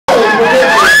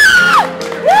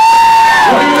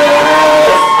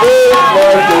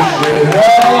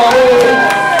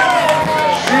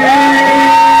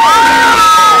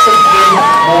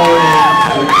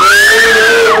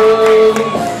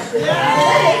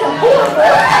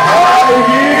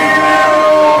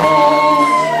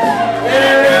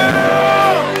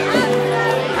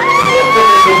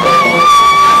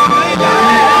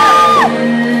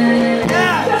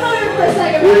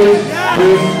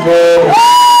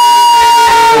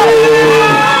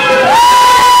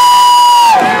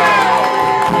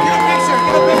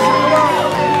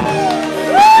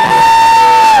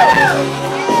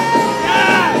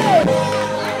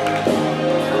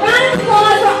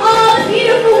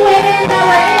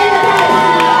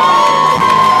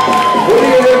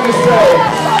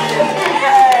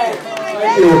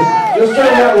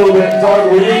little bit and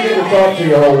talk. We didn't get to talk to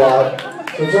you a whole lot.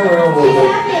 So turn around a little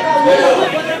bit.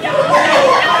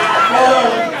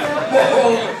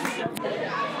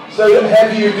 So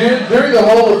have you, during the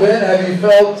whole event, have you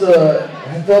felt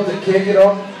it kicking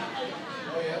on?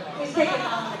 He's kicking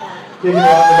on the back. Kicking on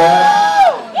the back?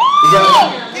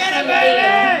 Get it,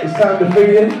 baby! It's time to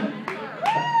feed him?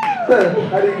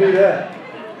 How do you do that?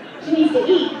 She needs to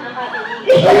eat. I'm about to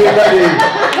eat. Oh, you're about to eat.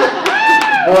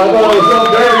 I thought there was some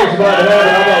variance about to happen.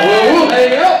 I'm like, well, we'll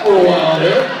hang out for a while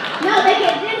there. No, they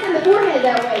get dents in the forehead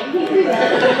that way. You can't do that.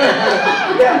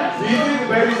 Yeah. Do you think the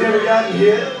baby's ever gotten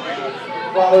hit?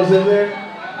 Follows in there?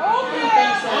 I don't think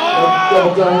so. A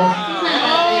couple times?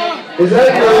 Is that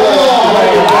your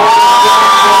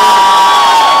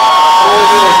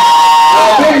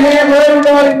big hand for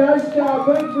everybody. Nice job.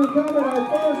 Thanks for coming. Our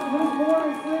first This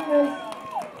Morning Sickness.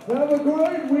 Have a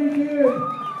great weekend.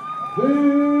 This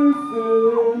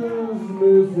is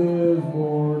Mrs.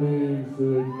 Morning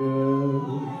Sickness.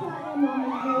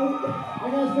 Hey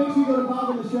guys, make sure you go to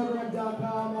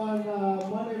BobandTheShowgram.com on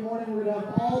Monday morning. We're going to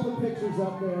have all the pictures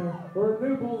up there. Her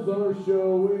nipples are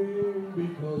showing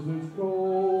because it's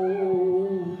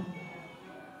cold.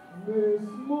 This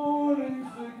Morning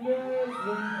Sickness,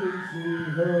 we can see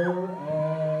her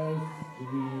ass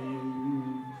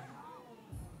cheeks.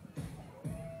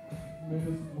 Miss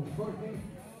Morning Sickness.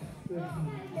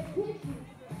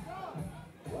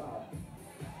 Wow.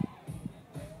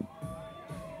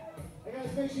 Hey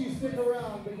guys, make sure you stick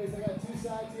around because I got two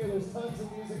sides here. There's tons of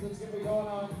music that's going to be going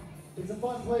on. It's a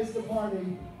fun place to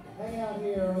party. Hang out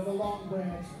here on the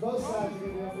Longbranch. Both sides are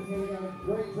going to be up in here. We got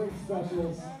great drink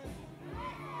specials.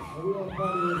 And we want to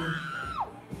party with you.